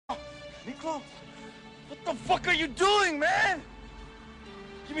Miklo, what the fuck are you doing, man?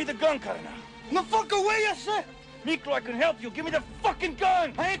 Give me the gun, Carnal. No fuck away, I said! Miklo, I can help you. Give me the fucking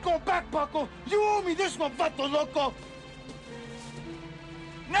gun! I ain't going back, Paco. You owe me this one, vato loco.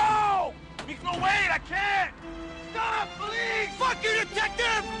 No! Miklo, wait, I can't! Stop, please! Fuck you,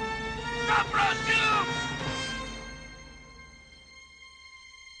 detective! Stop, Roscoe!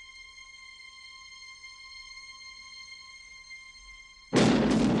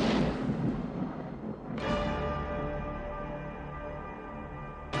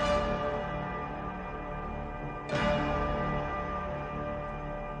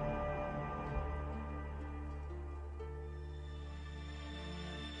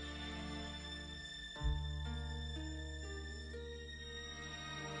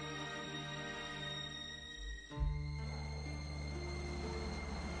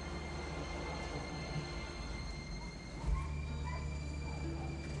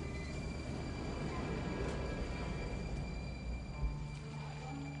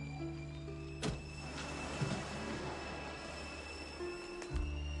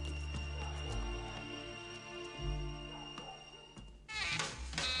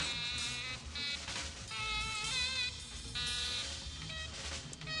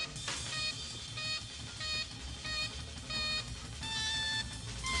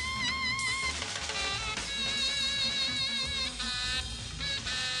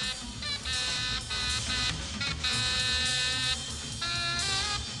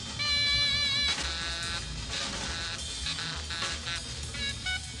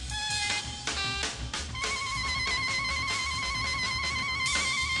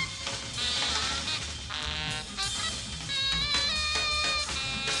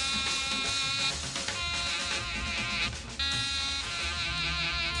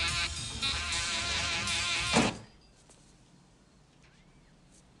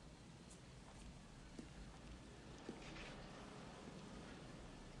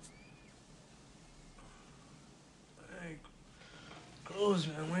 Close,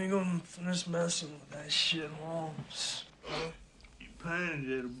 man. We ain't gonna finish messing with that shit, Holmes. You painted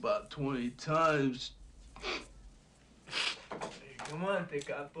it about 20 times. Hey, come on,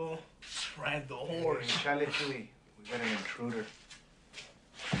 Tecato. Ride the horse. Chale, Chewy. We got an intruder.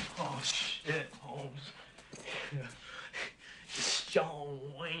 Oh, shit, Holmes. It's John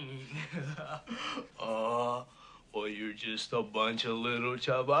Wayne. Well, you're just a bunch of little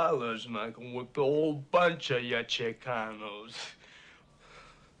chavalas, and I can whip the whole bunch of ya Chicanos.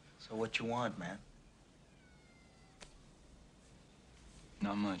 So what you want, man?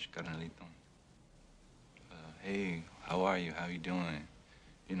 Not much, carnalito. Hey, how are you? How you doing?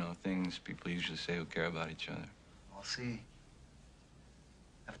 You know, things people usually say who care about each other. I'll see.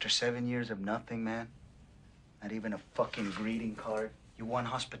 After 7 years of nothing, man, not even a fucking greeting card, you want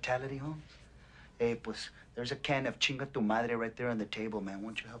hospitality, Holmes? Hey, pues, there's a can of chinga tu madre right there on the table, man.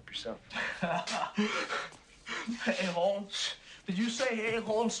 Won't you help yourself? Hey, Holmes. Did you say hey,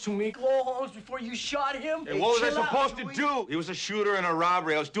 Holmes, to Miklo, Holmes, before you shot him? Hey, what was I chill out, supposed to Chewy. do? He was a shooter in a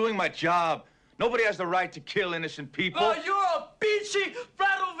robbery. I was doing my job. Nobody has the right to kill innocent people. Oh, you're a pinche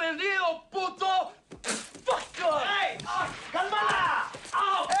frato vendido, puto! Fuck you! Hey! ¡Cálmala!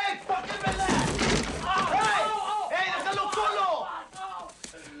 Ow! Hey, fucking relax! Hey! Hey, déjalo solo!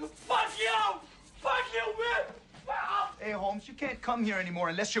 Fuck you! Fuck you, man! Hey, Holmes, you can't come here anymore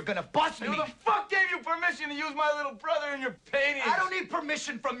unless you're gonna bust me. Who the fuck gave you permission to use my little brother in your paintings? I don't need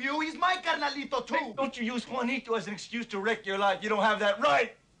permission from you. He's my carnalito, too. Hey, don't you use Juanito as an excuse to wreck your life. You don't have that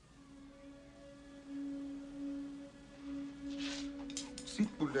right. Sí,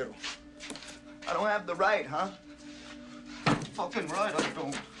 culero. I don't have the right, huh? Fucking right, I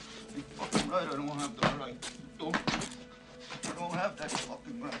don't. You're fucking right, I don't have the right. I don't have that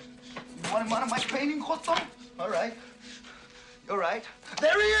fucking right. You want him out of my painting, Joto? All right. You're right.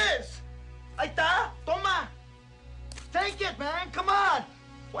 There he is! Ahí está. Toma. Take it, man. Come on.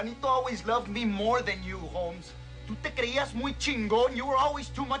 Juanito always loved me more than you, Holmes. Tú te creías muy chingón. You were always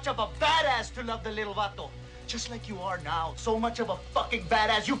too much of a badass to love the little vato. Just like you are now. So much of a fucking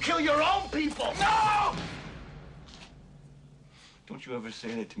badass. You kill your own people. No! Don't you ever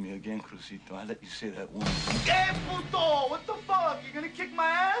say that to me again, Crucito. I let you say that once. Hey, puto! What the fuck? You gonna kick my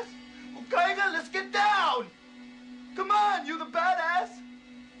ass? Okay, let's get down. Come on, you the badass.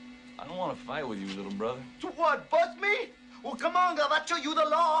 I don't want to fight with you, little brother. To what, bust me? Well, come on, Gabacho, you the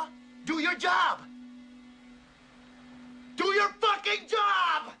law. Do your job. Do your fucking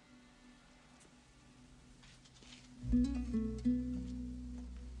job!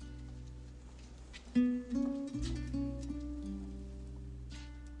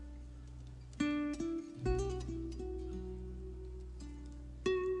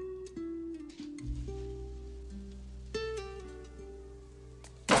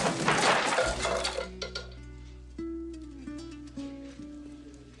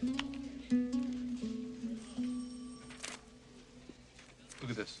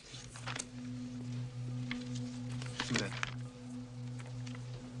 Look at this. Look at that.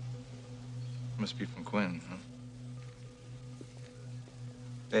 Must be from Quinn, huh?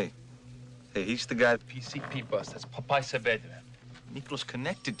 Hey, he's the guy. PCP bus. That's Popeye Saavedra. Miklo's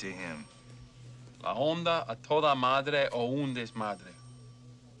connected to him. La Onda a toda madre o un desmadre.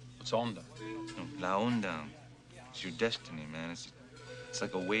 What's Onda? No, La Onda. It's your destiny, man. It's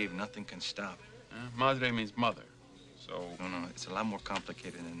like a wave nothing can stop. Madre means mother. So... No, it's a lot more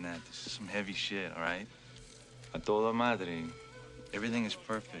complicated than that. This is some heavy shit, all right? A toda madre. Everything is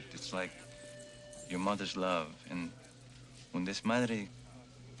perfect. It's like your mother's love. And when this madre,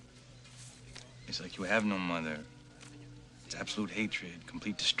 it's like you have no mother. It's absolute hatred,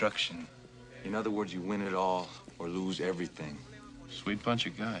 complete destruction. In other words, you win it all or lose everything. Sweet bunch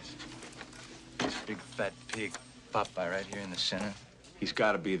of guys. This big fat pig, Popeye, right here in the center. He's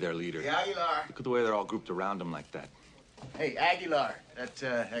got to be their leader. Hey, Aguilar. Look at the way they're all grouped around him like that. Hey, Aguilar,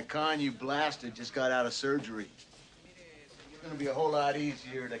 that con you blasted just got out of surgery. It's gonna be a whole lot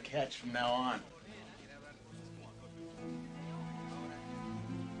easier to catch from now on.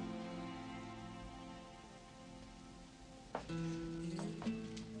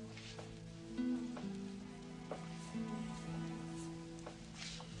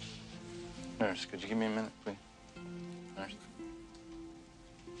 Nurse, could you give me a minute, please? Nurse.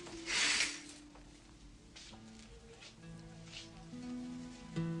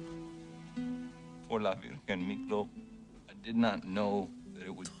 For la Virgen, Miklo, I did not know that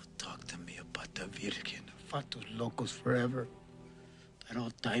it would... Don't talk to me about the Virgin. Fuck those locos forever. They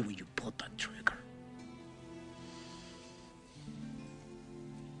don't die when you pull that trigger.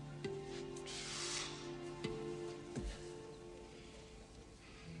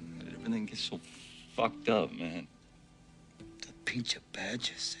 Everything gets so fucked up, man. The pinche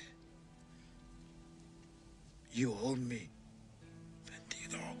badges. You owe me.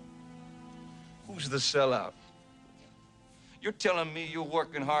 Vendido. Who's the sellout? You're telling me you're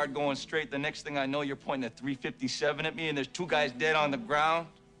working hard, going straight. The next thing I know, you're pointing a 357 at me and there's 2 guys dead on the ground?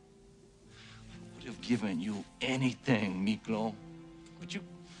 I would have given you anything, Miklo. But you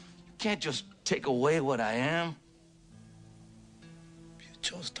can't just take away what I am. You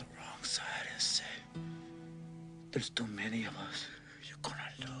chose the wrong side, ese. There's too many of us. You're gonna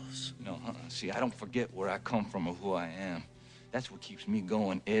lose. No, see, I don't forget where I come from or who I am. That's what keeps me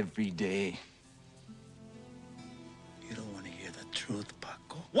going every day. You don't want to hear the truth,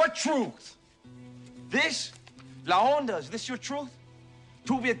 Paco. What truth? This? La Onda, is this your truth?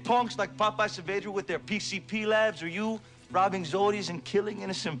 2 Viet punks like Popeye Saavedra with their PCP labs, or you robbing Zodis and killing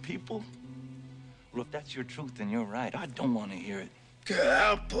innocent people? Well, if that's your truth, then you're right. I don't want to hear it. Get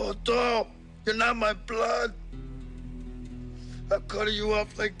out, Poto! You're not my blood. I'll cut you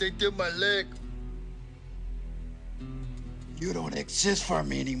off like they did my leg. You don't exist for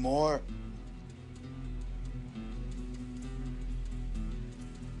me anymore.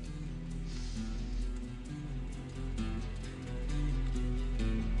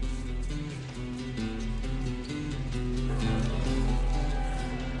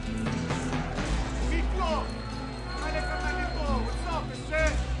 Miklo! Dale, carnalito. What's up,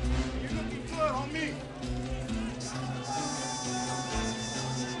 ese? You're looking good, homie.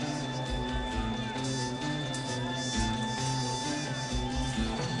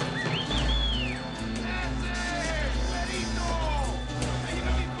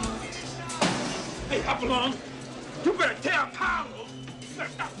 Hey, Hopalong, you better tell Paolo. You better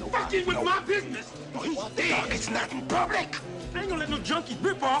stop fucking with my business. Oh, he's dead. It's not in public. I ain't gonna let no junkie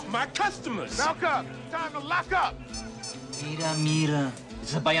rip off my customers. Malcolm, time to lock up. Mira.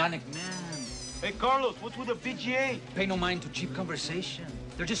 It's a bionic man. Hey, Carlos, what's with the PGA? Pay no mind to cheap conversation.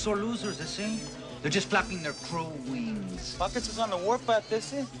 They're just sore losers, they say. They're just flapping their crow wings. Buckets is on the warpath,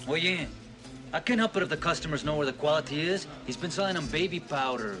 this is? Oye, I can't help it if the customers know where the quality is. He's been selling them baby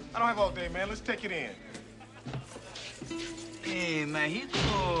powder. I don't have all day, man. Let's take it in. Hey,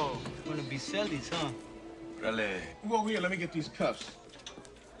 Majito. Gonna be sellies, huh? Orale. Come over here. Let me get these cuffs.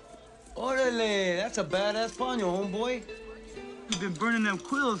 Orale, that's a badass paño, homeboy. You've been burning them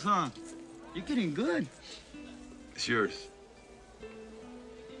quills, huh? You're getting good. It's yours.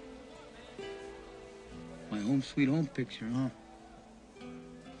 My home sweet home picture, huh?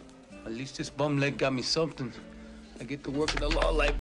 At least this bum leg got me something. I get to work in the law like